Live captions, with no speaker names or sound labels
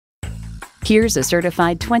Here's a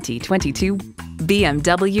certified 2022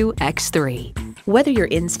 BMW X3. Whether your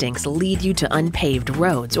instincts lead you to unpaved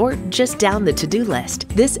roads or just down the to-do list,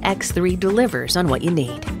 this X3 delivers on what you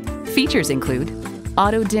need. Features include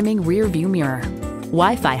auto-dimming rear-view mirror,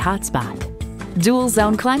 Wi-Fi hotspot,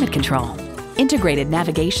 dual-zone climate control, integrated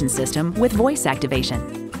navigation system with voice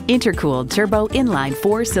activation, intercooled turbo inline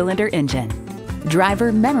 4-cylinder engine,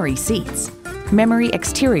 driver memory seats, memory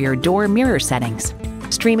exterior door mirror settings,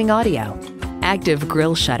 streaming audio, active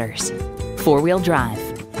grille shutters, 4-wheel drive,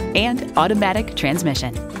 and automatic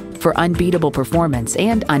transmission. For unbeatable performance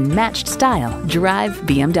and unmatched style, drive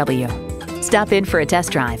BMW. Stop in for a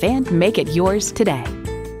test drive and make it yours today.